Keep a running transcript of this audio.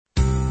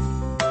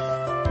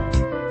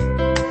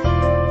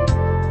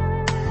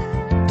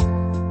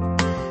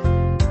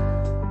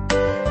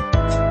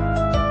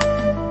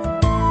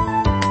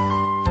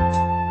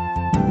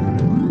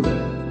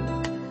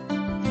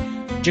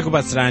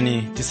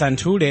tikupatsirani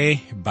tisanthule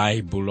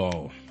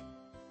baibulo.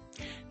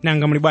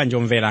 Nanga muli bwanji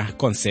omvera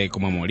konse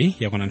komwe muli,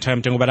 yakwana nthawi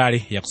mtengo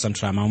patali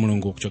yakusanthula mawu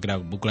mulungu kuchokera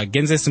ku buku la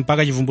Genesis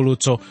mpaka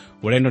chivumbulutso.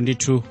 Ulendo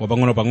ndithu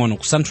wapang'ono-pang'ono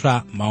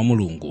kusanthula mawu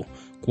mulungu,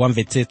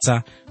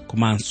 kuwamvetsetsa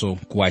komanso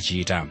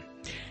kuwachita.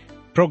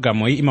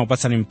 Programu iyi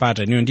imakupatsani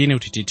mpata niyo ndine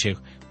kuti tithe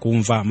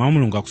kumva mawu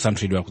mulungu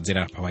akusanthulidwa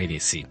kudzera pa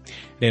wailesi.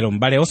 Lero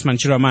m'bale Osman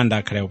Chilo Amanda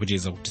akhale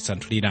akupitiriza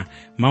kutisanthulira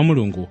mawu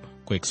mulungu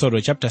ku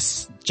Exodus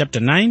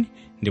chapter 9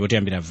 ndipo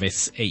tiyambira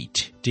verse 8.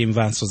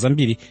 Timvanso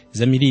zambiri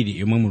za milili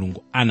yomwe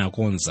mulungu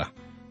anakonza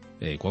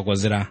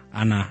kuwakozera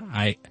ana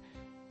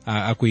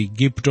aku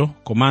Igupto,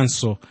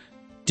 komanso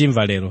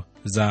timva lero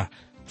za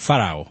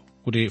Farao,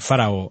 kuti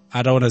Farao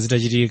ataona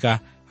zitachitika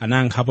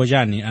anayankhapo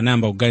chani,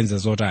 anayamba kuganiza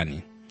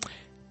zotani.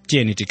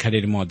 Tiyeni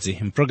tikhale limodzi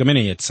mpulogalamu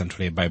ineyi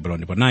yatisanthule baibulo,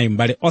 ndipo nayi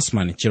m'bale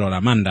Osman Chilo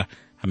Amanda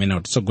amene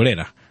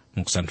akutitsogolera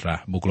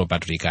mukusanthula buku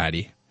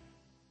lopatulikali.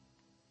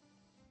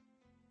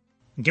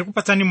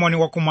 Ndikupatsani moni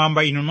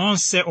wakumwamba inu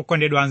nonse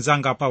okondedwa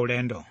anzanga pa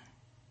ulendo.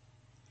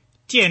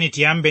 Tiyeni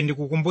tiyambe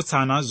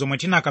ndikukumbutsana zomwe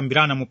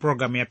tinakambirana mu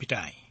programu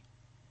yapitayi.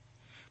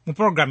 Mu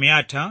programu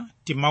yatha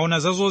timaona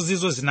za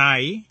zozizo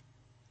zinayi.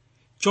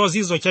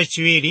 Chozizo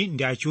chachiwiri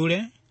ndi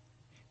achule,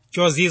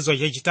 chozizo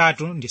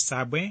chachitatu ndi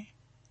sabwe,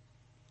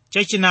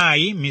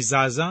 chachinayi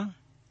mizaza,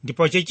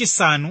 ndipo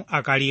chachisanu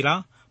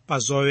akalira pa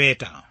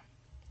zoweta.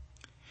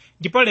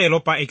 Ndipo lero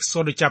pa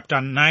Exodus chapter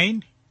 9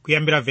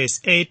 kuyambira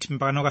verse 8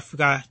 mpaka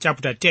kufika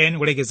chapter 10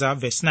 kulekeza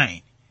verse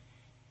 9.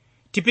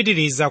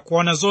 Tipitiriza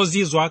kuona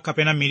zozizwa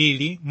kapena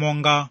milili,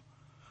 monga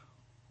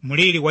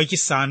mulili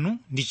wachisanu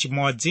ndi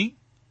chimodzi,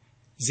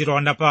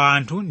 zilonda pa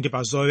anthu ndi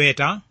pa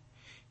zoweta,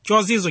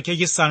 chozizo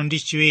chachisanu ndi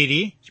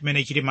chiwiri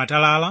chimene chili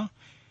matalala,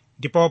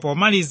 ndipo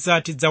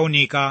pomaliza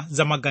tidzaunika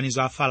za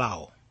maganizo a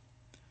Farao.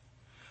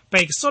 Pa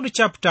Exodus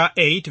chapter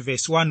 8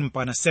 verse 1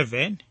 mpaka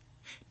 7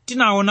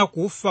 tinaona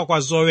kufa kwa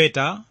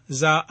zoweta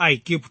za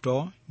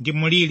Aigupto ndi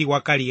mulili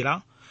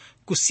wakalira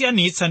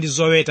kusiyanitsa ndi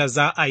zoweta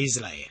za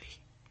Aisraeli.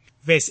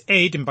 Verse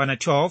 8 mpaka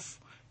 12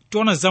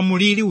 tiona za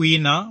mulili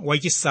wina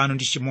wachisanu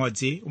ndi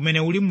chimodzi umene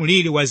uli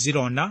mulili wa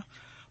zilonda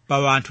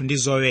pa anthu ndi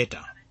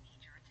zoweta.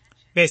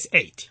 Verse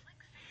 8,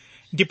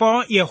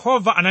 ndipo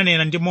Yehova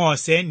ananena ndi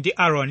Mose ndi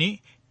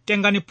Aaroni,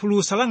 tengani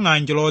phulusa la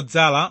ng'anjo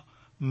lodzala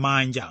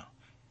manja,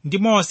 ndi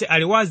Mose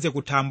aliwaze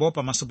kuthambo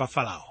pamaso pa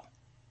Farao.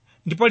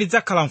 Ndipo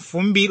lidzakhala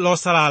mfumbi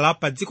losalala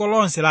pa dziko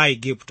lonse la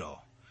Igupto,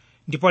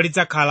 ndipo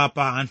lidzakhala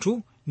pa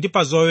anthu ndi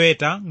pa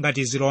zoweta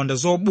ngati zilonda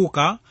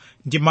zobuka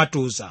ndi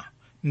matuza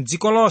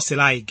m'dziko lonse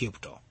la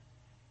Igupto.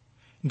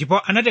 Ndipo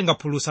anatenga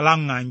phulusa la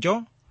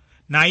ng'anjo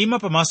nayima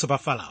pamaso pa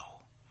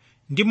Farao,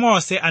 ndi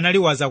Mose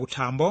analiwaza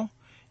kuthambo,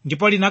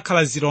 ndipo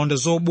linakhala zilonda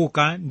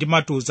zobuka ndi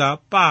matuza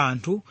pa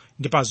anthu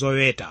ndi pa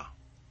zoweta.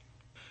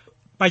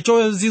 Pa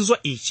chozizo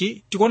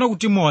ichi tikuona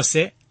kuti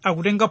Mose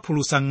akutenga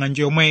phulusa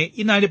ng'anjo yomwe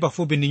inali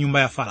pafupi ndi nyumba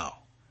ya Farao.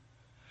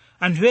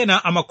 Anthu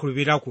ena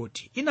amakhulupirira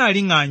kuti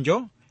inali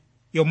ng'anjo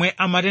yomwe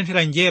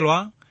amatenthera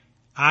njerwa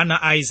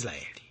ana a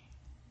Israeli.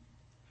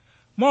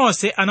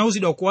 Mose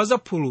anawuzidwa kuwaza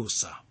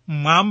phulusa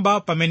mmwamba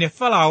pamene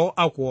Farao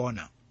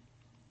akuona.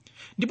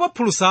 Ndipo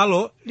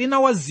phulusalo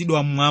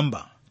linawazidwa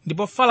mmwamba,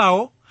 ndipo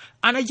Farao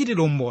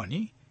anachitira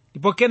umboni,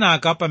 ndipo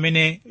kenaka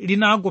pamene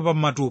linagwa pa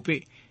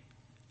matupi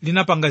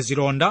linapanga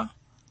zilonda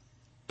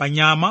pa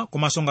nyama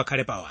komanso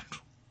ngakhale pa anthu.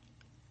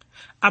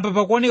 Apa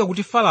pakuoneka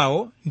kuti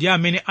Farao ndi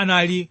amene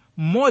anali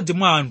mmodzi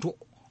mwa anthu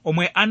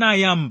omwe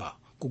anayamba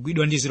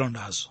kugwidwa ndi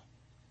zilondazo.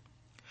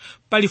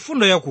 Pali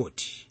fundo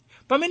yakuti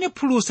pamene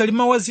phulusa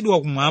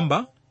limawazidwa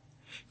kumwamba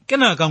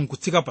kenaka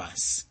nkutsika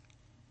pansi,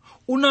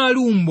 unali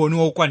umboni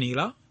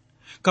wokwanira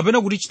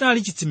kapena kuti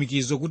chinali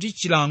chitsimikizo kuti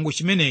chilango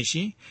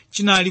chimenechi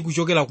chinali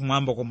kuchokera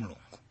kumwamba kwa Mulungu.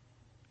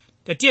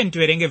 Tiyeni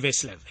tiwerenge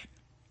verse 11.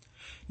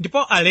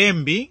 Ndipo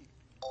alembi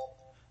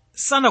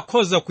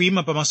sanakhoza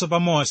kuyima pamaso pa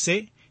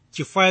Mose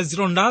chifukwa ya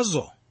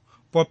zilondazo,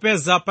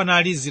 popeza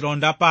panali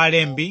zilonda pa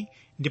alembi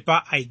ndi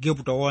pa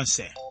Aigupto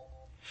wonse.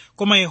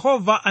 Koma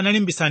Yehova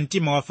analimbitsa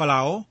mtima wa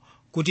Farao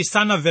kuti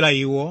sanamvera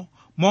iwo,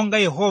 monga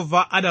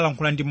Yehova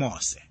adalankhula ndi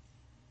Mose.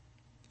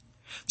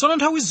 Tsono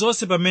nthawi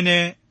zonse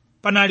pamene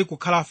panali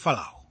kukhala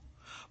Farao,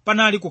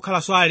 panali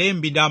kukhalanso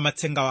alembi ndi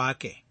amatsenga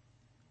wake.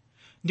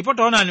 Ndipo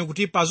taonani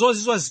kuti pa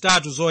zozizwa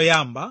zitatu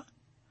zoyamba,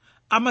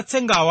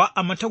 amatsengawa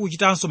amatha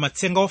kuchitanso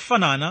matsenga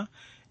ofanana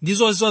ndi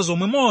zozizwa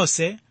zomwe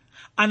Mose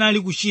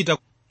anali kuchita,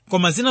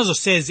 koma zina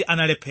zonsezi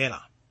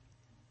analephera.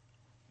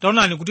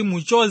 Taonani kuti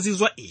mu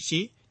chozizwa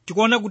ichi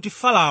tikuona kuti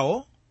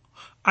Farao,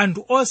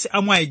 anthu onse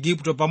amwe a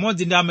Igupto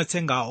pamodzi ndi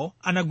amatsengawo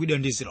anagwidwa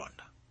ndi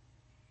zilonda.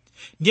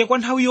 Ndiye kwa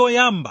nthawi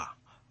yoyamba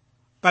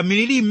pa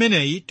milili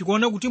imeneyi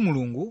tikuona kuti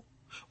Mulungu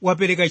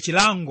wapereka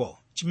chilango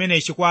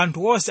chimenechi kwa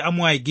anthu onse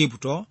amwe a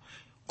Igupto,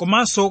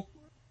 komanso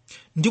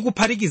ndi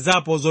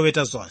kuphatikizapo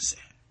zoweta zonse.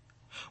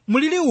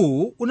 Mulili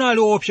uwu unali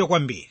woopsa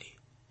kwambiri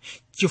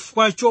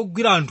chifukwa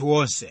chogwira anthu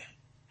onse.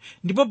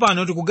 Ndipo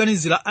pano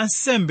tikuganizira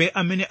ansembe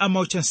amene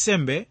amautcha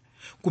nsembe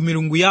ku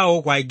milungu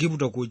yawo kwa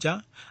Igupto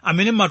kuja,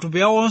 amene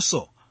matupi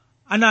awonso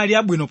anali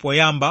abwino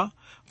poyamba,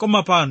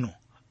 koma pano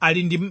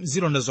ali ndi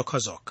zilonda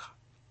zokhazokha.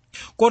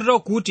 kotero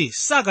kuti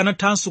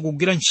sakanathanso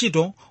kugwira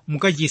ntchito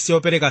mukachisi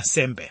yopereka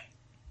nsembe.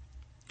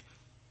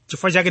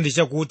 Chifukwa chake ndi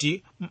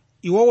chakuti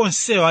iwo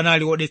onsewo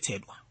anali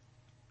odetsedwa.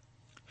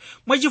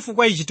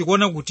 Mwachifukwa ichi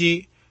tikuona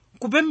kuti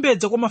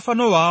kupembedza kwa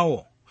mafano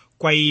wawo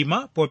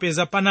kwayima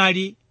popeza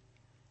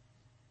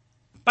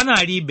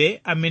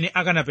panalibe amene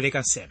akanapereka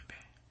nsembe.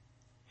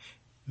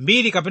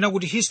 Mbiri kapena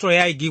kuti history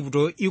ya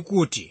Igupto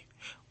ikuti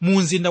mu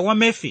mzinda wa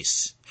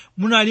Memphis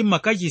munali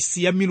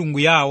makachisi ya milungu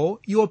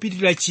yawo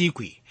yopitirira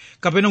 1,000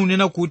 kapena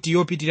unena kuti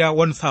yopitirira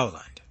 1,000.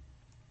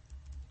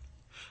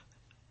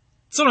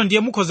 Tsono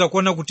ndiye mukhoza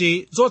kuona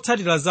kuti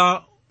zotsatira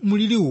za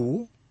mulili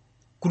uwu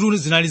kuti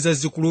zinali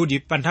zazikuludi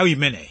pa nthawi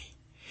imeneyi,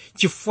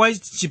 chifukwa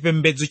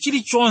chipembedzo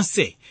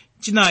chilichonse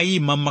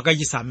chinayima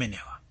m'makachisi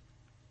amenewa.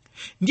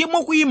 Ndiye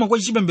mwakuyima kwa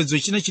chipembedzo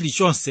china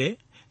chilichonse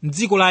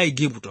m'dziko la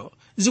Igupto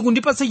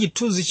zikundipatsa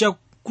chithunzi cha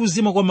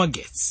kuzima kwa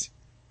magetsi.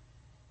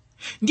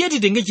 Ndiye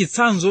titenge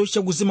chitsanzo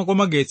cha kuzima kwa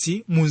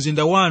magetsi mu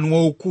mzinda wanu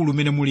waukulu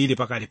umene mulili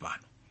pakali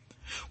pano.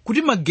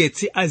 Kuti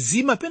magetsi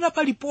azima pena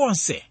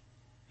paliponse,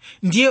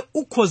 ndiye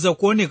ukhoza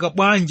kuoneka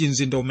bwanji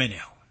mzinda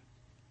umenewu.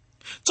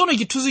 Tsono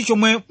chithunzi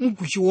chomwe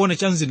mukuchiona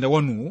cha mzinda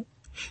wanuwu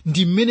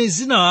ndi mmene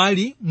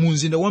zinali mu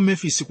mzinda wa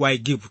Memphis kwa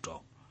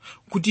Igupto,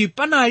 kuti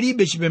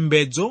panalibe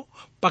chipembedzo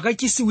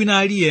pakachisi wina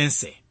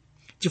aliyense,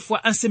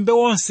 chifukwa ansembe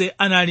onse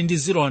anali ndi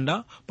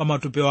zilonda pa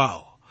matupi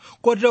awo,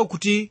 kotero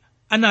kuti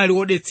anali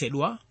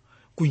odetsedwa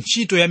ku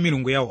ntchito ya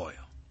milungu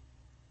yawoyo.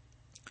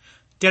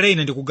 Tere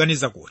ine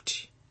ndikuganiza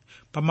kuti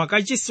pa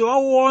makachisi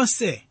wawo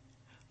onse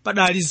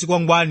padali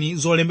zikwangwani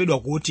zolembedwa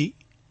kuti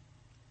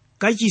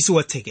kachisi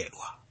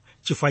watsekedwa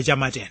chifukwa cha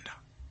matenda.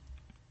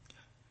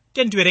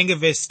 Tiwerenge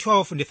verse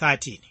 12 ndi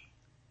 13.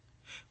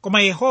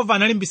 Koma Yehova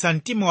analimbitsa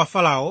mtima wa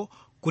Farao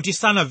kuti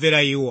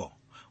sanamvera iwo,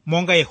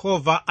 monga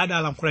Yehova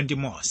adalankhula ndi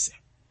Mose.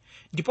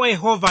 Ndipo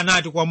Yehova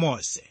anati kwa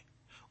Mose,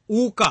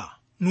 uka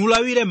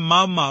nulawire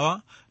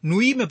mmamawa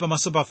nuyime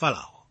pamaso pa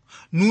Farao,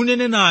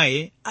 nunene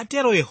naye,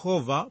 atero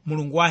Yehova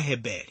Mulungu wa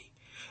Heberi,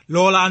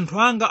 lola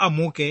anthu anga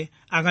amuke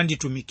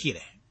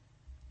akanditumikire.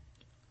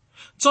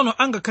 Tsono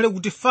angakhale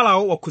kuti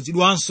Farao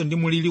wakhudzidwanso ndi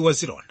mulili wa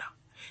zilonda,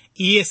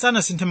 iye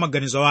sanasinthe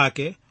maganizo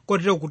ake,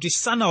 kotero kuti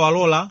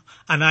sanawalola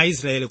ana a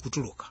Israeli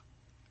kutuluka.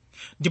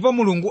 Ndipo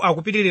Mulungu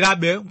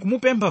akupitirirabe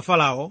kumupempha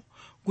Farao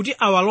kuti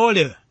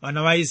awalole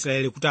ana a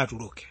Israeli kuti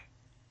atuluke.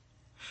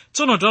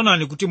 Tsono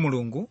taonani kuti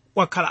Mulungu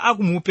wakhala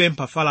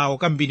akumupempha Farao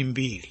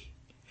kambirimbiri,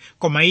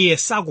 koma iye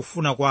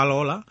sakufuna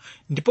kuwalola,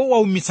 ndipo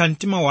waumitsa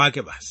mtima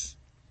wake basi.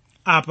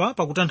 Apa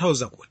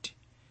pakutanthauza kuti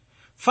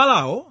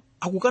Farao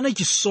akukana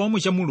chisomo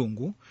cha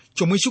Mulungu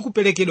chomwe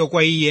chikuperekedwa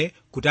kwa iye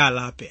kuti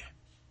alape.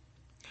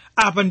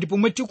 Apa ndipo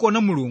mwe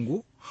tikuona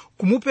Mulungu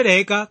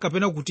kumupereka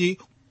kapena kuti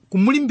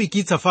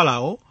kumulimbikitsa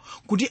Farao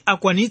kuti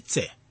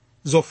akwanitse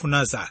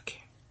zofuna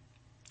zake.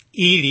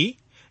 Ili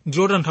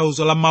ndilo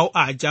tanthauzo la mawu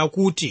aja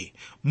akuti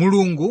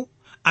Mulungu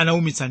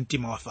anaumitsa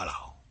mtima wa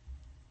Farao.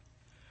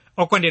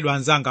 Okondedwa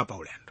anzanga pa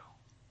ulendo,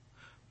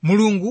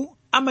 Mulungu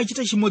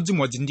amachita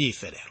chimodzimodzi ndi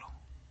ife lero.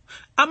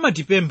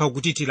 Amatipempha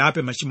kuti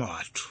tilape machimo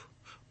athu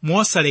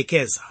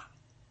mosalekeza,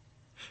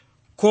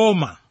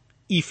 koma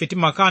ife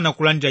timakana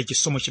kulandira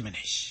chisomo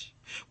chimenechi,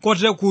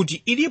 kotero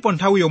kuti ilipo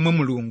nthawi yomwe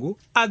Mulungu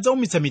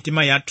adzaumitsa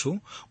mitima yathu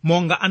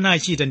monga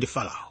anachita ndi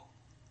Farao.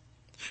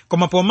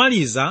 Koma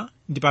pomaliza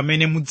ndi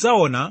pamene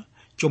mudzaona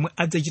chomwe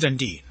adzachita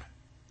ndi inu.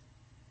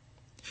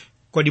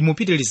 Kodi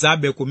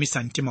mupitirizabe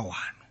kuumitsa mtima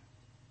wanu,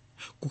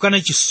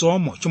 kukana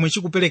chisomo chomwe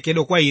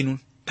chikuperekedwa kwa inu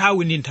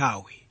nthawi ndi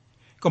nthawi,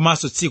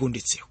 komanso tsiku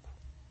ndi tsiku?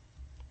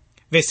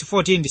 Verse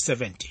 14 ndi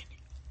 17.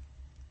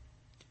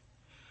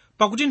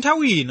 Pakuti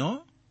nthawi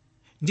ino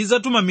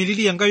ndidzatuma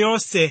milili yanga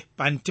yonse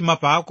pa mtima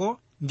pako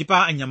ndi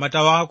pa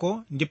anyamata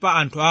wako ndi pa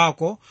anthu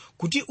ako,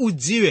 kuti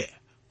udziwe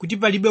kuti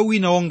palibe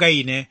wina wonga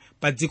ine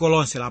pa dziko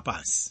lonse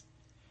lapansi.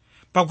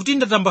 Pakuti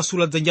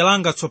ndatambasula dzanja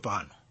langa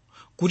tsopano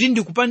kuti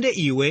ndikupande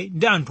iwe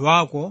ndi anthu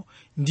ako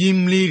ndi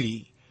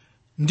mliri,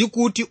 ndi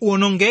kuti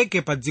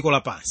uwonongeke pa dziko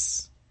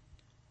lapansi.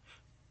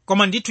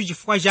 Koma ndithu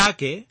chifukwa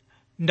chake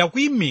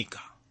ndakuyimika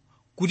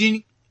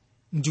kuti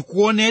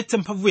ndikuonetse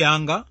mphamvu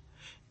yanga,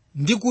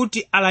 ndi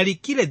kuti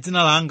alalikire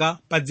dzina langa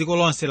pa dziko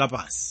lonse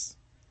lapansi.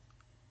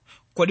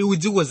 Kodi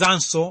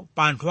udzikwezanso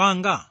pa anthu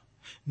anga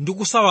ndi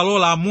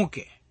kusawalola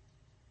amuke?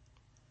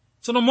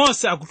 Tsono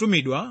Mose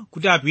akutumidwa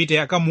kuti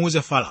apite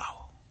akamuuze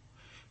Farao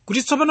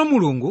kuti tsopano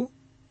Mulungu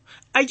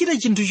achita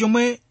chinthu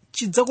chomwe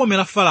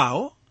chidzakomera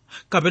Farao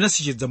kapena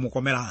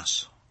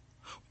sichidzamukomeranso,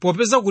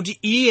 popeza kuti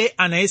iye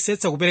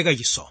anayesetsa kupereka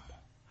chisomo,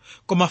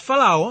 koma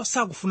Farao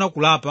sakufuna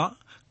kulapa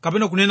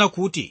kapena kunena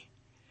kuti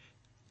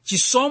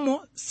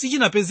chisomo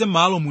sichinapeze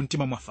malo mu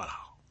mtima mwa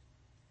Farao.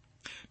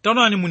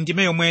 Taonani mu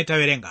ndime yomwe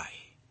tawerengayi,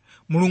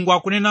 Mulungu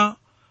akunena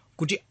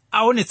kuti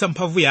aonetsa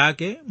mphamvu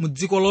yake mu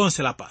dziko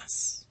lonse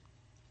lapansi.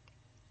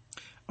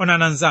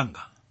 Onani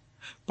anzanga,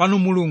 pano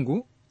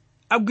Mulungu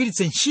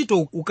agwiritse ntchito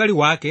ukali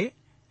wake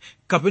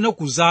kapena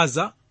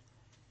kuzaza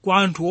kwa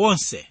anthu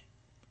onse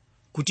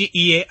kuti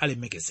iye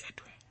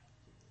alemekezedwe.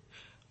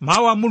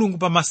 Mawu a Mulungu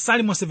pa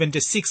Masalimo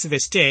 76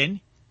 verse 10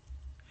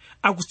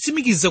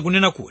 akutsimikiza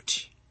kunena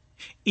kuti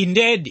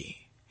indedi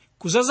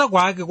kuzaza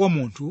kwake kwa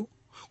munthu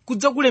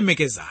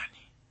kudzakulemekezani,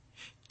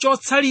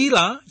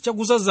 chotsalira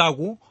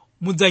chakuzazaku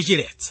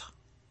mudzachiletsa.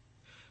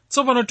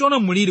 Tsopano tiona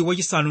muliri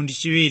wachisanu ndi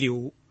chiwiri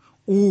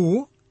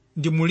uwu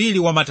ndi muliri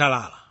wa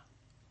matalala.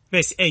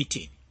 Verse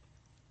 18.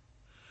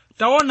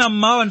 Taona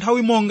mmawa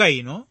nthawi monga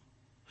ino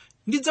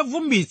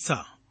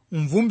ndidzavumbitsa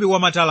mvumbi wa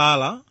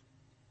matalala,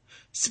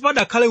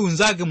 sipadakhale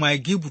unzake mwa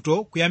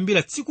Igupto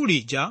kuyambira tsiku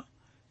lija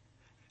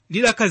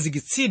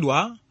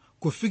lidakhazikitsidwa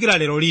kufikira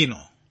lero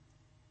lino.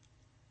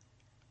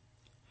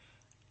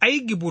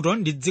 Aigupto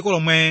ndi dziko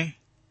lomwe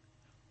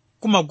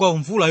kumagwa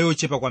mvula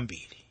yochepa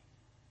kwambiri,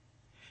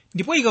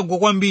 ndipo ikagwa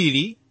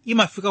kwambiri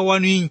imafika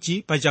 1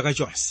 inchi pa chaka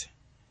chonse.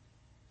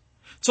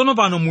 Tsono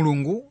pano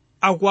Mulungu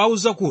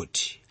akuwauza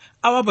kuti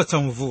awapatsa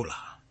mvula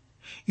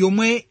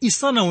yomwe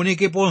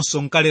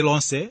isanaonekeponso nkale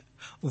lonse,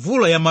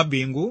 mvula ya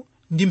mabingu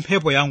ndi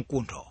mphepo ya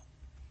mkuntho.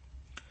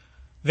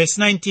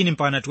 Verse 19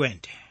 mpaka 20.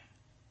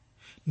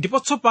 Ndipo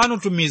tsopano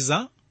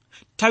tumiza,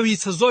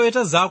 thawitsa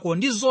zoweta zako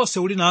ndi zonse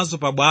uli nazo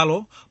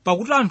pabwalo,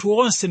 pakuti anthu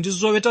onse ndi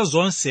zoweta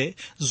zonse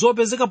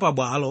zopezeka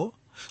pabwalo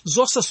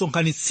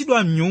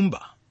zosasonkhanitsidwa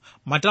m'nyumba,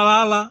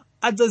 matalala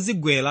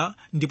adzazigwera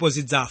ndipo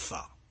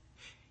zidzafa.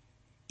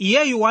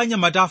 Iyeyu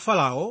wanyamata a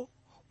Farao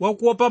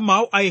wakuopa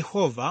mawu a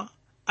Yehova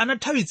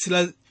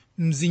anathawitsira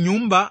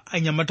mzinyumba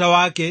anyamata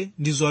wake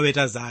ndi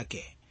zoweta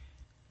zake.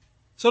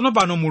 Tsono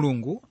pano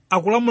Mulungu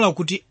akulamula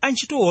kuti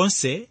antchito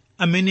onse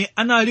amene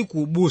anali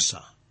ku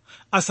ubusa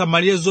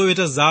asamalire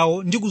zoweta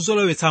zawo ndi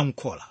kuzolowetsa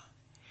m'khola.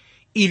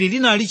 Ili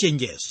linali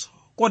chenjezo,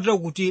 kotero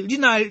kuti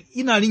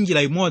inali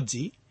njira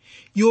imodzi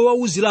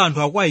yowawuzira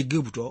anthu aku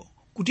Aigupto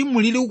kuti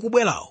mulili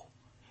ukubwerawo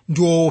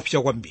ndi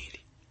woopsa kwambiri.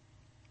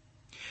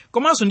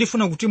 Komanso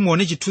ndifuna kuti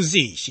muone chithunzi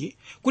ichi,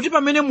 kuti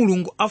pamene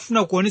Mulungu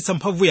afuna kuonetsa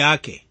mphamvu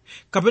yake,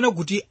 kapena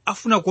kuti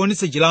afuna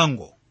kuonetsa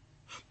chilango,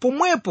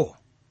 pomwepo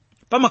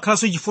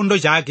pamakhalanso chifundo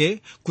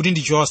chake kuti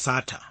ndi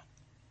chosatha.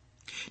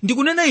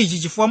 Ndikunena ichi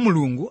chifukwa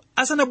Mulungu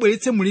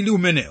asanabweretse mulili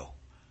umenewo,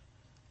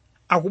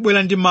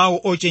 akubwera ndi mawu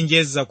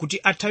ochenjeza kuti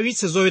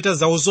athawitse zoweta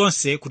zawo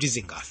zonse kuti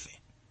zingafe.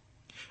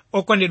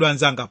 Okondedwa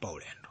anzanga pa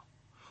ulendo,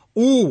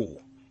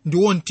 uwu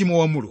ndiwo mtima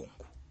wa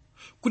Mulungu,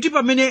 kuti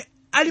pamene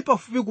ali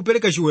pafupi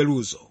kupereka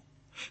chiweruzo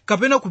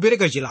kapena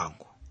kupereka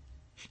chilango,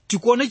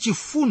 tikuone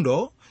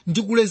chifundo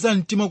ndi kuleza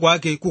mtima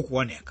kwake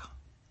kukuoneka.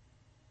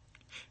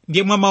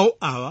 Ndiye mwa mawu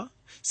awa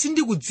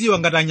sindikudziwa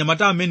ngati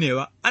anyamata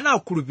amenewa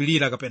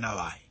anakhulupirira kapena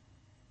wayi.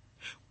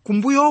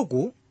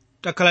 Kumbuyoku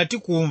takhala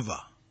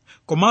tikumva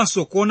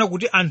komanso kuona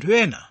kuti anthu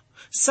ena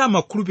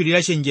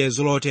samakhulupirira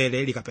chenjezo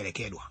lotere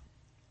likaperekedwa.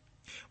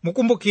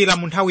 Mukumbukira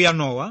mu nthawi ya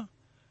Nowa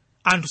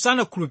anthu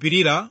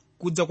sanakhulupirira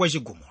kudza kwa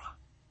chigumula.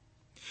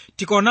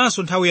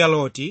 Tikaonanso nthawi ya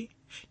Loti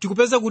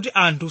tikupeza kuti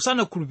anthu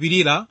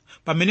sanakhulupirira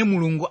pamene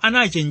Mulungu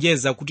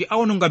anachenjeza kuti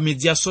awononga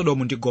midzi ya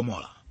Sodomu ndi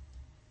Gomora,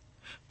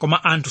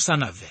 koma anthu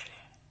sanamvere.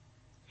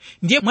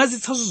 Ndiye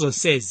mwazitsanzo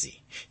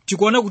zonsezi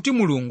tikuona kuti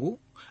Mulungu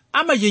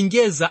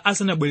amachenjeza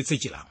asanabweretse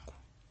chilango.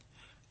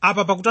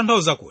 Apa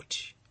pakutanthauza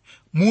kuti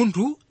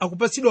munthu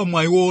akupatsidwa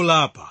mwayi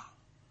wolapa,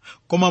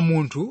 koma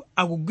munthu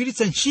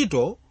akugwiritsa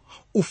ntchito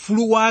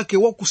ufulu wake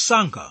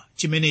wakusankha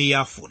chimene iye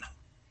afuna.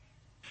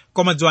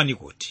 Koma dziwani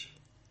kuti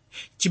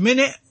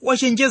chimene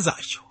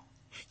wachenjezacho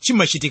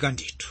chimachitika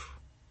ndithu.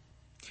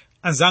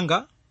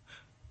 Anzanga,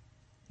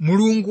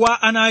 Mulungu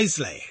wa ana a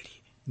Israeli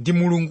ndi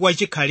Mulungu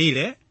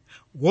wachikhalire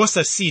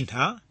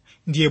wosasintha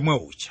ndi yemwe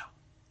uja.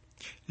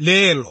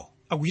 Lero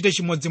akuchita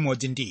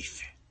chimodzimodzi ndi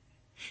ife.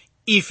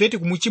 Ife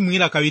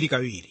tikumuchimwira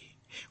kawirikawiri,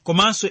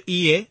 komanso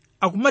iye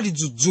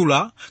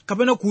akumatidzudzula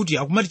kapena kuti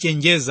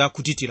akumatichenjeza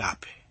kuti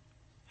tilape.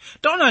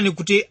 Taonani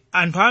kuti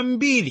anthu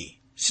ambiri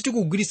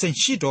sitikugwiritsa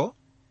ntchito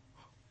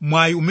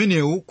mwayi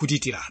umenewu kuti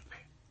tilape.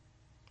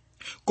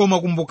 Koma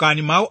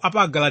kumbukani mawu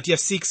apa Galatiya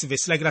 6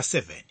 verse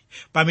 7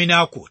 pamene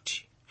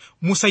akuti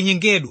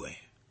musanyengedwe,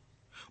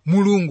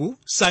 Mulungu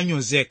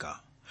sanyozeka,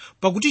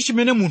 pakuti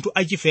chimene munthu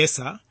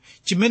achifesa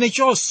chimene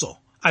chonso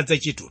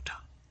adzachituta.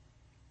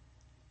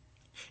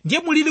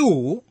 Ndiye mulili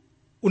uwu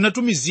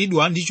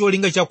unatumizidwa ndi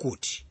cholinga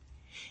chakuti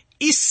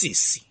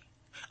Isisi,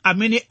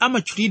 amene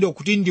amatchulidwa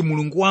kuti ndi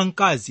mulungu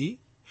wamkazi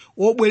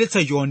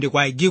wobweretsa chionde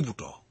kwa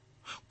Igupto,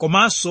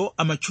 komanso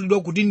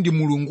amatchulidwa kuti ndi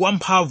mulungu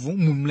wamphamvu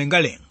mu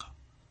mlengalenga.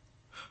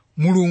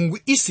 Mulungu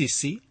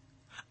Isisi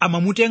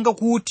amamutenga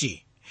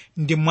kuti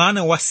ndi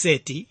mwana wa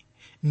Seti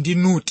ndi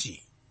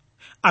Nuti,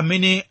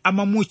 amene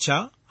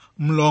amamutcha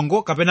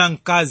mlongo kapena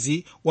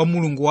mkazi wa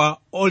mulungu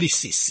wa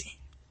Olisisi.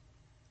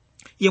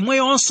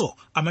 Yemweyonso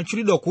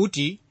amatchulidwa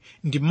kuti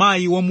ndi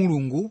mayi wa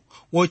mulungu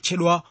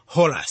wotchedwa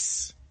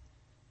Horasi.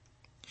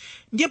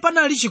 Ndiye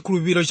panali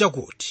chikhulupiriro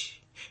chakuti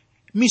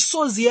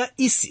misozi ya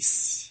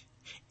Isisi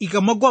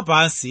ikamagwa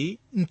pansi,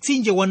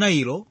 mtsinje wa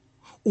Nailo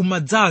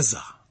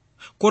umadzaza,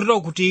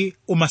 kotero kuti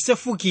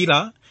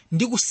umasefukira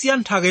ndi kusiya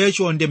nthaka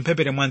yachionde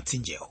mphepete mwa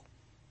mtsinjewo.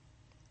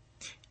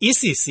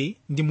 Isisi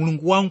ndi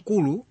mulungu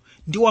wamkulu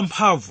ndi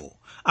wamphamvu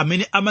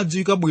amene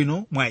amadziwika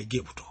bwino mwa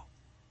Igupto.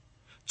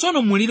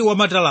 Tsono mulili wa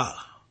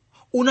matalala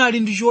unali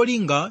ndi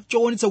cholinga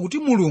choonetsa kuti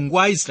Mulungu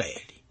wa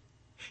Israeli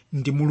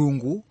ndi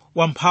Mulungu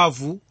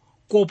wamphamvu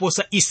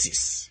koposa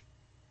Isis.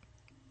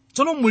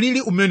 Tsono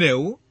mliri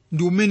umenewu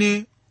ndi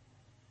umene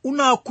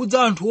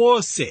unakhudza anthu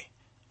onse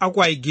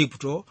aku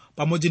Aigupto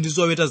pamodzi ndi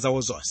zoweta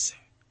zawo zonse.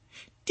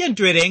 Tiyeni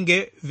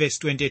tiwerenge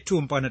verse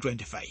 22 mpaka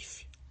 25.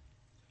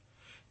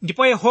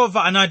 Ndipo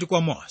Yehova anati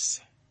kwa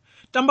Mose,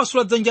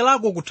 tambasula dzanja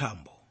lako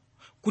kuthambo,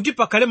 kuti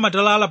pakhale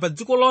matalala pa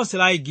dziko lonse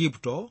la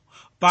Aigupto,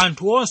 pa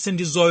anthu onse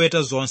ndi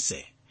zoweta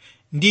zonse,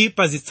 ndi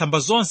pa zitsamba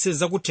zonse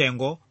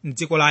zakuthengo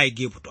m'dziko la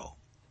Aigupto.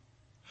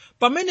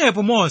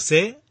 Pamenepo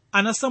Mose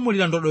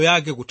anasamulira ndodo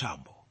yake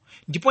kuthambo,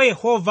 ndipo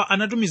Yehova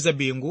anatumiza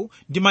bingu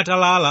ndi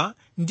matalala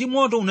ndi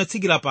moto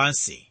unatsikira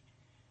pansi.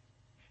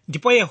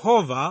 Ndipo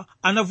Yehova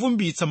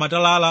anavumbitsa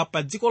matalala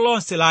pa dziko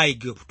lonse la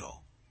Aigupto.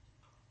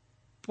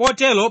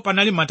 Potero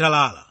panali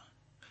matalala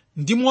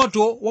ndi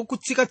moto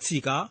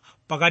wakutsikatsika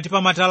pakati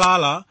pa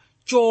matalala,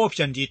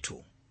 choopsa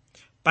ndithu.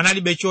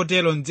 Panalibe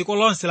chotero m'dziko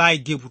lonse la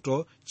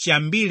Aigupto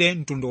chiyambire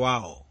mtundu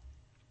wawo.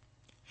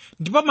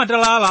 Ndipo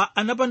matalala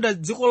anapanda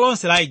dziko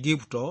lonse la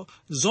Aigupto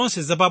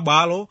zonse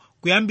zapabwalo,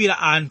 kuyambira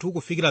anthu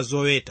kufikira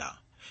zoweta.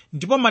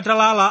 Ndipo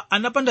matalala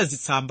anapanda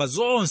zitsamba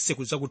zonse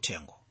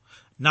zakuthengo,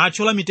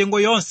 nathyola mitengo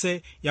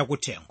yonse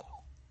yakuthengo.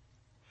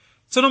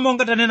 Tsono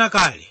monga tanena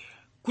kale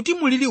kuti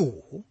mliri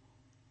uwu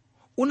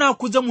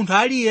unakhudza munthu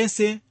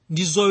aliyense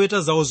ndi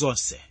zoweta zawo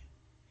zonse,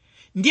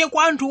 ndiye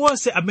kwa anthu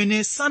onse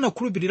amene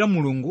sanakhulupirira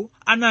Mulungu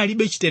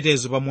analibe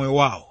chitetezo pa moyo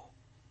wawo.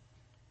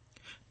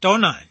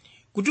 Taonani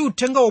kuti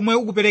uthenga omwe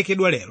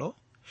ukuperekedwa lero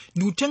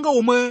ndi uthenga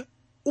omwe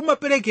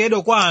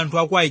umaperekedwa kwa anthu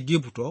aku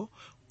Aigupto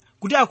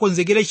kuti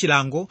akonzekere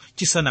chilango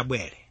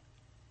chisanabwere.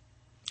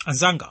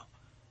 Anzanga,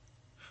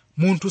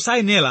 munthu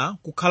sayenera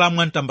kukhala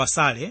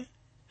mwamtambasale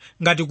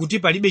ngati kuti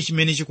palibe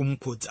chimene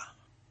chikumukhudza.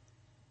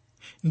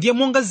 Ndiye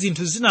monga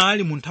zinthu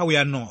zinali mu nthawi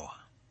ya Nowa,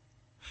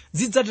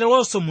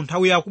 zidzateronso mu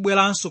nthawi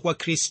yakubweranso kwa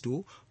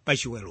Khristu pa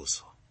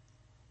chiweruzo.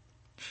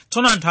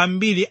 Tsono anthu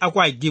ambiri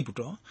aku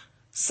Aigupto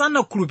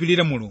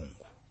sanakhulupirire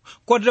Mulungu,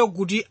 kotero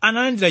kuti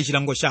analandira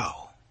chilango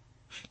chawo.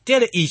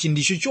 Tere ichi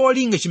ndicho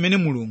cholinga chimene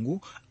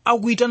Mulungu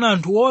akuyitana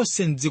anthu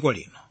onse m'dziko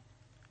lino,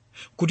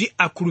 kuti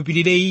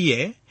akhulupirire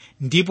Iye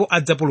ndipo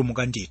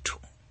adzapulumuka ndithu.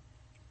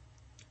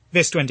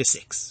 Verse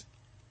 26.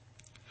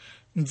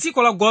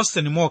 M'dziko la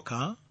Goseni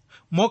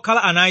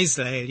mokhala ana a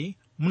Israeli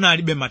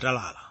munalibe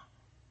matalala.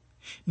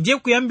 Ndiye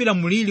kuyambira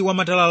mliri wa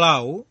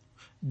matalalawo,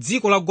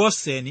 dziko la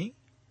Goseni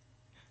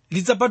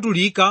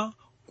lidzapatulika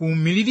ku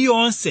miliri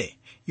yonse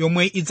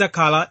yomwe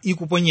idzakhala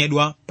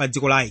ikuponyedwa pa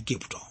dziko la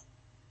Aigupto.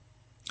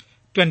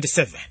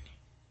 27.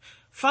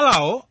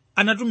 Farao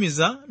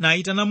anatumiza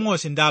nayitana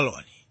Mose ndi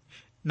Aaroni,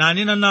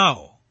 nanena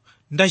nawo,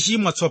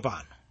 ndachimwa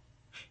tsopano.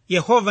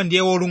 Yehova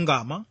ndiye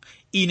wolungama,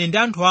 ine ndi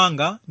anthu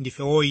anga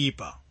ndife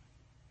oyipa.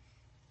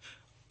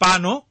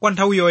 Pano kwa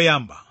nthawi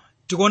yoyamba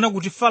tikuona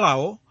kuti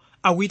Farao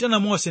akuyitana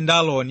Mose ndi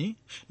Aaroni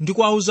ndi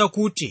kuwawuza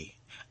kuti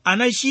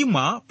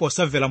anachimwa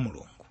posamvera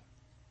Mulungu.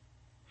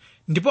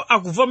 Ndipo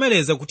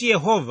akuvomereza kuti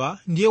Yehova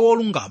ndiye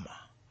wolungama,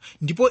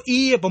 ndipo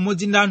iye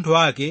pamodzi ndi anthu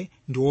ake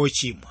ndi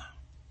ochimwa.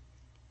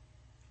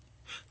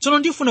 Tsono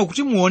ndifuna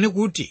kuti muone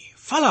kuti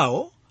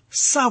Farao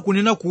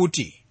sakunena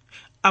kuti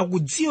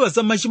akudziwa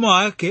za machimo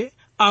ake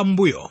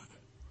ambuyomu,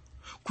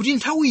 kuti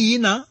nthawi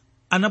ina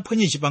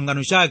anaphwanya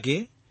chipangano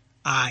chake.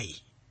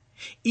 Ayi,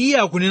 iye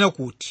akunena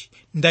kuti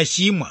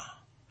ndachimwa,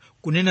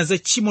 kunena za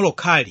tchimo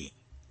lokhali.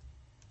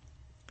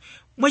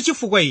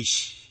 Mwachifukwa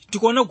ichi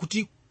tikuona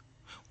kuti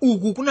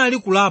uku kunali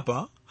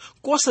kulapa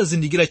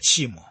kosazindikira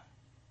tchimo,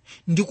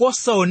 ndi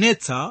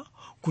kosaonetsa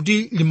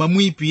kuti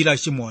limamuyipira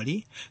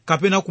chimoli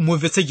kapena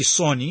kumumvetsa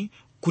chisoni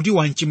kuti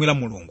wanchimwira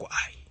Mulungu.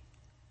 Ayi,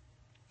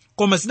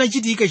 koma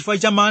zinachitika chifukwa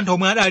cha mantha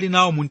omwe adali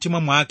nawo mu mtima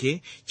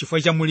mwake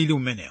chifukwa cha mliri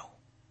umenewu.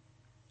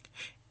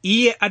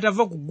 Iye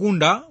atamva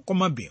kugunda kwa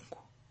mabingu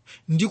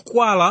ndi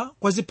kuwala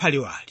kwa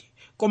ziphaliwali,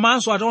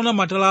 komanso ataona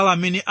matalala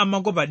amene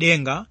amagwa pa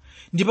denga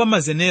ndi pa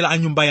mazenera a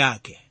nyumba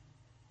yake,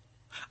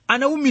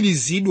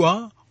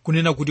 anawumirizidwa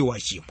kunena kuti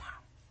wachimwa.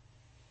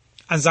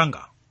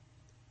 Anzanga,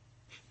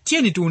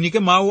 tiyeni tiunike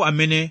mawu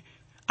amene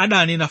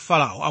adanena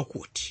Farao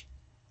akuti,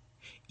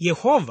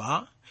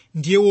 Yehova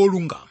ndiye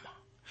wolungama,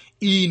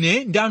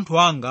 ine ndi anthu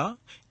anga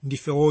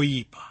ndife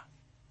oyipa.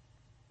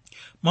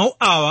 Mawu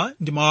awa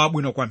ndi mawu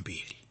abwino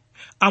kwambiri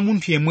a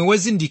munthu yemwe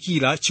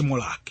wazindikira tchimo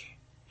lake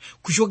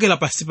kuchokera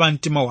pansi pa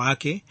mtima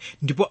wake,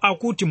 ndipo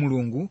akuti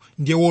Mulungu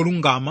ndiye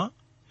wolungama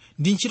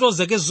ndi ntchito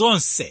zake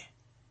zonse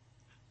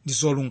ndi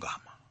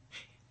zolungama.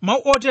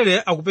 Mawu otere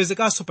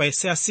akupezekanso pa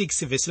Yesaya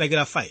 6 verse lake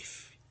la 5,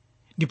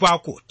 ndipo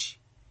akuti,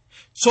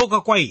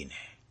 tsoka kwa ine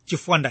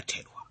chifukwa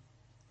ndathedwa,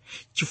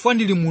 chifukwa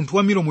ndili munthu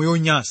wa milomo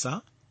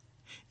yonyansa,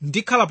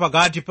 ndikhala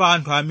pakati pa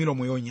anthu a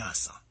milomo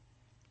yonyansa.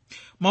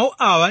 Mawu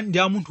awa ndi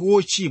a munthu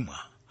wochimwa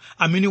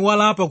amene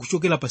walapa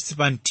kuchokera pansi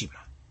pa mtima,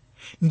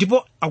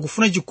 ndipo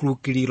akufuna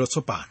chikhululukiro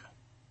tsopano.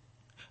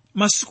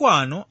 Masiku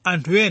ano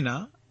anthu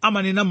ena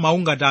amanena mawu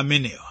ngati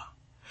amenewa,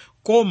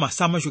 koma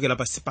samachokera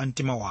pansi pa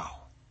mtima wawo.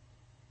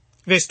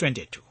 Verse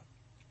 22.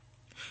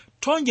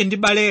 Thonje ndi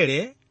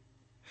balele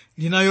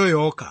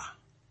linayoyoka,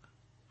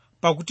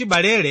 pakuti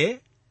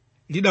balele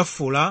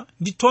lidafula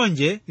ndi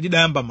thonje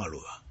lidayamba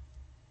maluwa.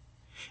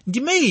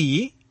 Ndime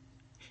iyi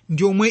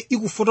ndi omwe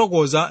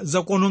ikufotokoza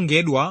za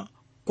kuonongedwa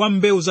kwa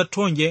mbewu za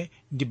thonje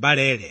ndi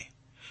balele,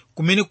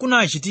 kumene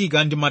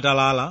kunachitika ndi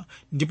matalala,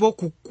 ndipo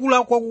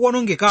kukula kwa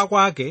kuonongeka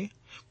kwake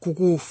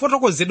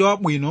kukufotokozedwa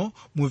bwino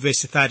mu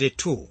vesi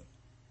 32.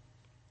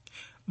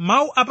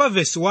 Mawu apa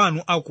vesi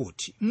 1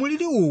 akuti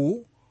mulili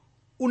uwu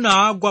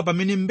unagwa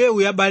pamene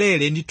mbewu ya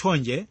balele ndi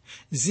thonje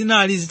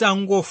zinali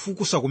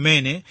zitangofukusa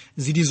kumene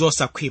zili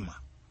zosakhwima.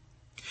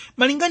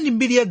 Malinga ndi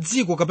mbiri ya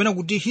dziko kapena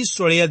kuti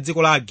history ya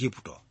dziko la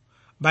Igupto,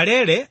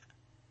 balele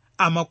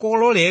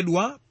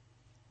amakololedwa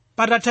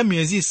patatha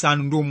miyezi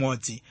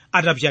 6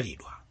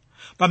 atapyalidwa,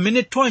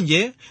 pamene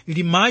thonje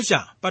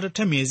limacha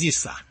patatha miyezi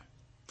 5.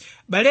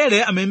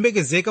 Balele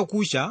amayembekezeka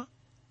kucha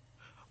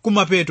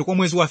kumapeto kwa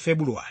mwezi wa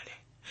Februwale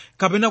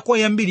kapena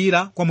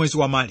koyambirira kwa mwezi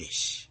wa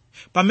Marichi,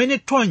 pamene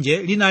thonje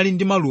linali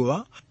ndi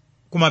maluwa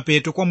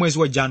kumapeto kwa mwezi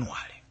wa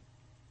Januwale.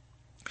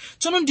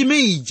 Tsono ndime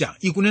ija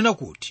ikunena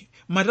kuti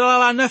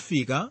matalala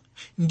anafika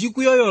ndi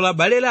kuyoyola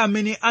balele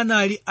amene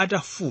anali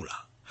atafula,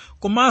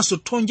 komanso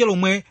thonje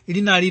lomwe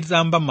linali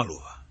litamba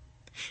maluwa.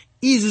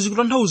 Izi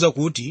zikutanthauza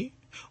kuti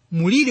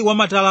mulili wa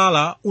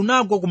matalala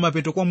unagwa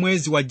kumapeto kwa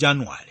mwezi wa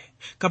Januwale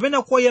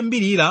kapena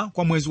koyambirira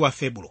kwa mwezi wa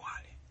Februwale.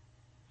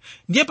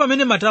 Ndiye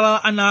pamene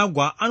matalala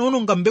anagwa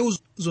anaononga mbewu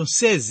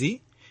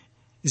zonsezi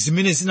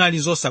zimene zinali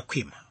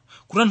zosakhwima,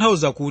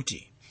 kutanthauza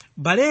kuti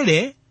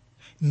balele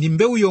ndi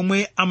mbewu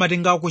yomwe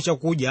amatengako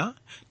chakudya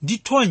ndi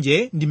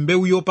thonje ndi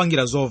mbewu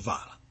yopangira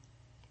zovala.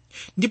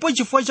 Ndipo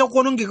chifukwa cha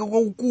kuonongeka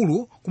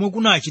kwakukulu kumwe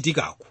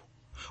kunachitikako,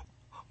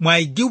 mwa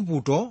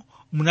Igupto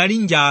munali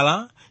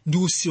njala ndi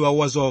usiwa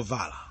wa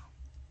zovala.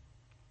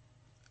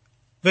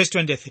 Verse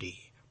 23.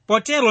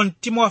 Potero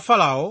mtima wa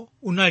Farao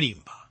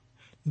unalimba,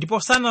 ndipo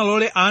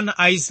sanalole ana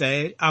a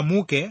Israeli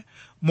amuke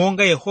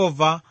monga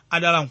Yehova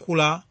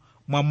adalankhula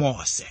mwa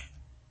Mose.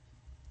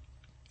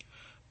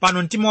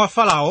 Pano mtima wa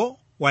Farao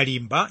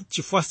walimba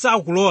chifukwa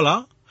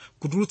sakulola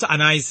kutulutsa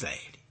ana a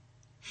Israeli.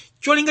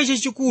 Cholinga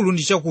chachikulu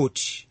ndi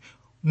chakuti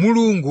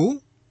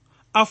Mulungu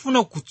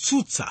afuna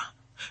kutsutsa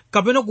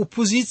kapena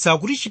kuphunzitsa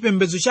kuti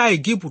chipembedzo cha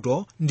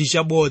Igupto ndi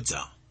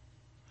chabodza.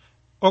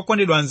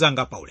 Okondedwa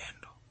anzanga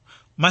paulendo,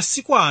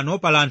 masiku ano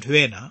pali anthu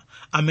ena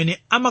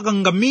amene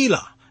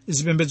amakangamira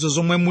zipembedzo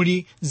zomwe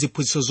muli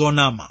ziphunzitso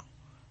zonama,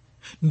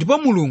 ndipo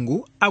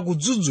Mulungu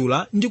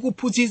akudzudzula ndi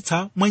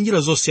kuphunzitsa mwa njira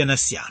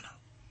zosiyanasiyana.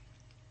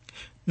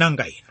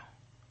 Nanga ino,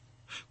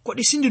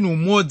 kodi sindinu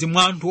umodzi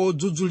mwa anthu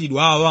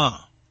odzudzulidwa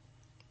awa?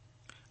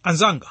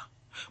 Anzanga,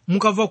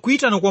 mukamva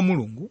kuyitana kwa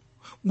Mulungu,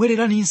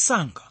 bwererani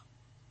msanga,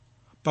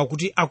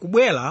 pakuti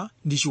akubwera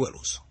ndi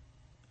chiweruzo.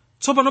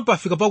 Tsopano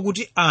pafika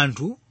pakuti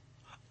anthu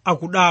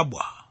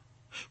akudabwa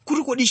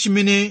kuti kodi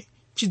chimene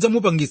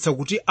chidzamupangitsa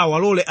kuti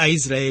awalole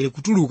Aisraeli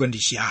kutuluka ndi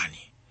chiyani,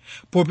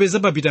 popeza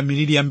papita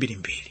miliri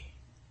yambirimbiri.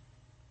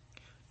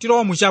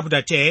 Tilowa mu chapter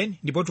 10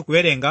 ndipo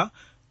tikuwerenga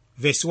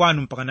verse 1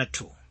 mpaka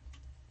 2.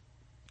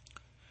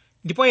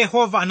 Ndipo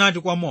Yehova anati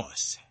kwa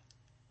Mose,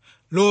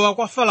 lowa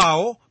kwa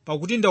Farao,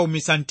 pakuti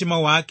ndaumitsa mtima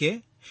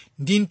wake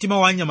ndi mtima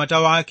wa anyamata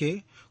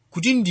wake,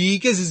 kuti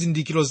ndiyike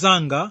zizindikiro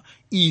zanga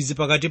izi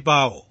pakati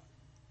pawo,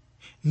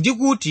 ndi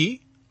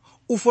kuti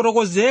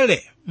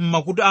ufotokozere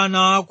m'makutu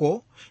ana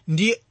ako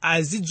ndi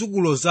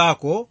azidzukulu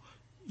zako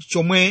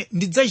chomwe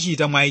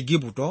ndidzachita mwa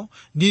Igupto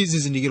ndi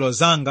zizindikiro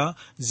zanga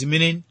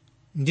zimene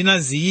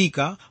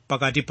ndinaziyika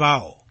pakati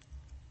pawo,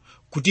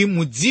 kuti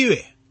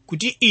mudziwe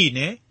kuti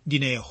ine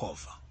ndine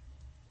Yehova.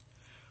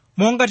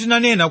 Monga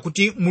tinanena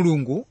kuti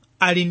Mulungu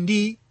ali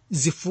ndi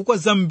zifukwa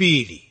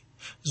zambiri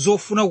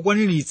zofuna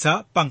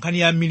kukwaniritsa pa nkhani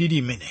ya miliri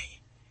imeneyi,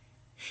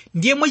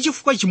 ndiye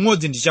mwachifukwa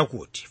chimodzi ndi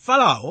chakuti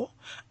Farao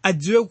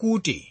adziwe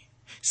kuti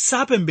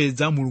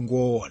sapembedza Mulungu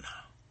woona.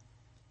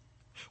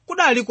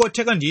 Kudali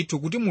kotheka ndithu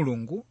kuti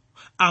Mulungu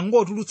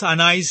angotulutsa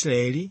ana a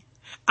Israeli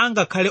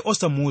angakhale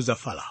osamuuza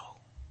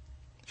Farao,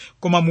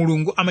 koma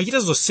Mulungu amachita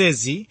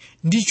zonsezi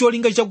ndi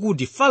cholinga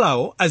chakuti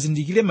Farao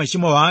azindikire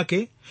machimo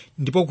ake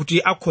ndipo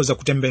kuti akhoza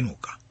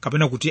kutembenuka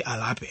kapena kuti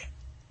alape.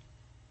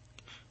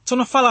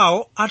 Tsono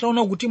Farao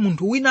ataona kuti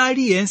munthu wina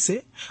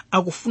aliyense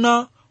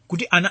akufuna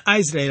kuti ana a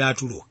Israeli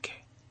atuluke,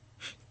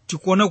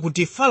 tikuona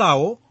kuti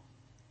Farao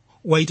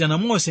waitana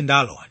Mose ndi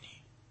Aaroni,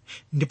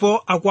 ndipo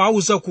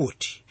akuwawuza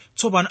kuti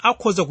tsopano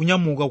akhoza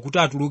kunyamuka kuti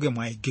atuluke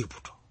mwa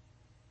Igupto.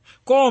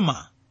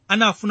 Koma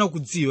anafuna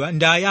kudziwa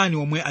ndi ayani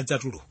omwe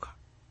adzatuluka.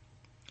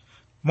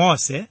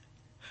 Mose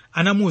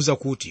anamuwuza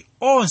kuti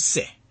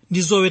onse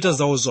ndi zoweta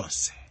zawo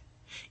zonse.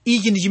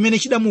 Ichi ndi chimene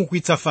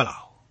chidamukwitsa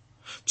Farao.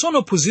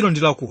 Tsono phunziro ndi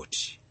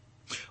lakuti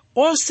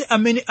onse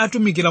amene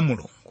atumikira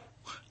Mulungu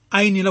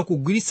ayenera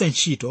kugwiritsa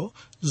ntchito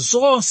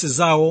zonse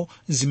zawo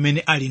zimene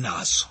ali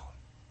nazo.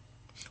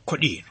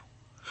 Kodi inu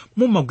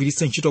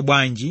mumagwiritsa ntchito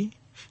bwanji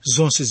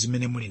zonse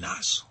zimene muli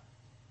nazo?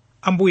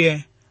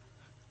 Ambuye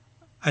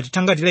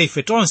atithangatire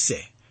ife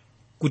tonse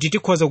kuti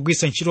tikhoza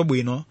kugwiritsa ntchito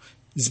bwino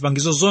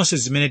zipangizo zonse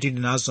zimene tili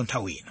nazo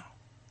nthawi ino.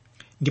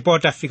 Ndipo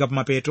tafika pa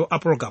mapeto a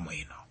pologalamu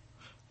ino,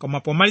 koma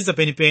pomaliza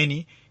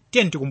penipeni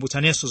tiyeni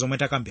tikumbutsanenso zomwe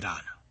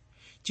takambirana.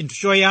 chinthu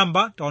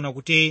choyamba taona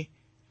kuti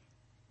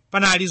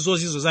panali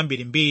zozizo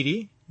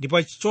zambirimbiri,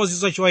 ndipo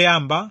chozizo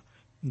choyamba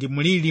ndi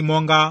mlili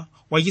monga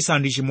wachisanu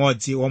ndi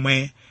chimodzi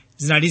omwe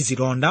zinali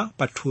zilonda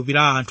pa thupi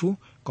la anthu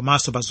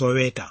komanso pa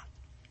zoweta.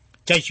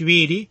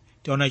 Chachiwiri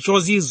taona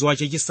chozizwa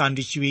chachisanu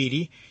ndi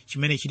chiwiri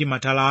chimene chili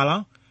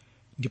matalala,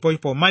 ndipo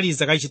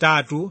pomaliza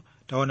kachitatu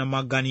taona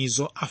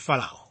maganizo a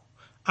Farao.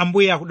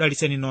 Ambuye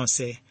akudalitseni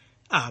nonse.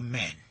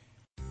 Amen.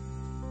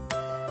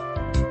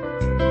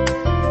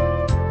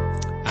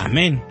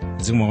 Amen.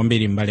 Zikomo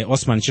kwambiri mbale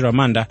Osman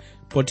Chiramanda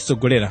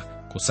potitsogolera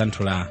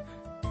kusanthula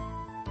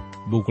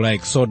buku la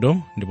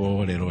Exodo,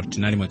 ndipo lero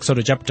tinali mu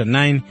Exodo chapter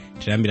 9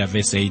 tiyambira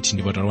verse 8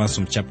 ndipo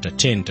talowanso mu chapter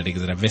 10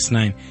 talekezera verse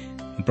 9.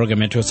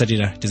 Program yathu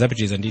yotsatira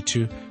tizapitiriza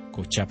ndithu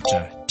ku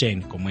chapter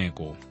 10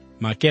 komweko.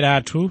 Makera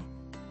athu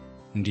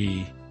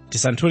ndi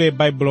tisanthule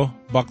Bible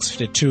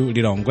box 52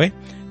 Lilongwe,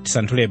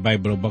 tisanthule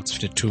Bible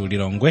box 52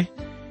 Lilongwe,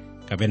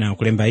 kapena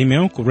kulemba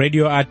email ku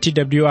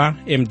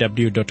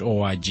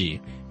radio@twrmw.org,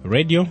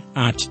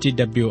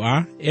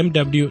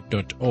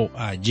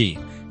 radio@twrmw.org,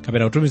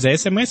 kapena kutumiza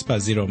SMS pa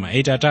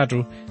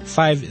 083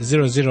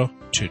 500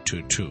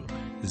 222,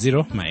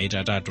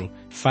 083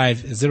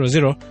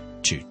 500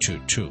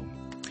 222.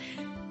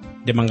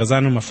 Ndemanga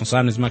zanu mafunso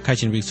anu zimakhala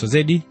chilimbikitso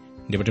zedi,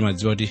 ndipo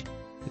timadziwa kuti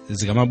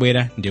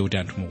zikamabwera ndiye kuti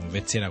anthu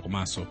mukumvetsera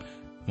komanso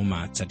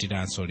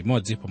mumatsatiranso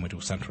limodzi pomwe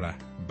tikusanthula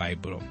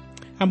Baibulo.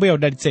 Ambuye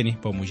akudalitseni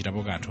pomwe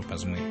muchitapo kanthu pa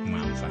zomwe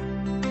mwamva.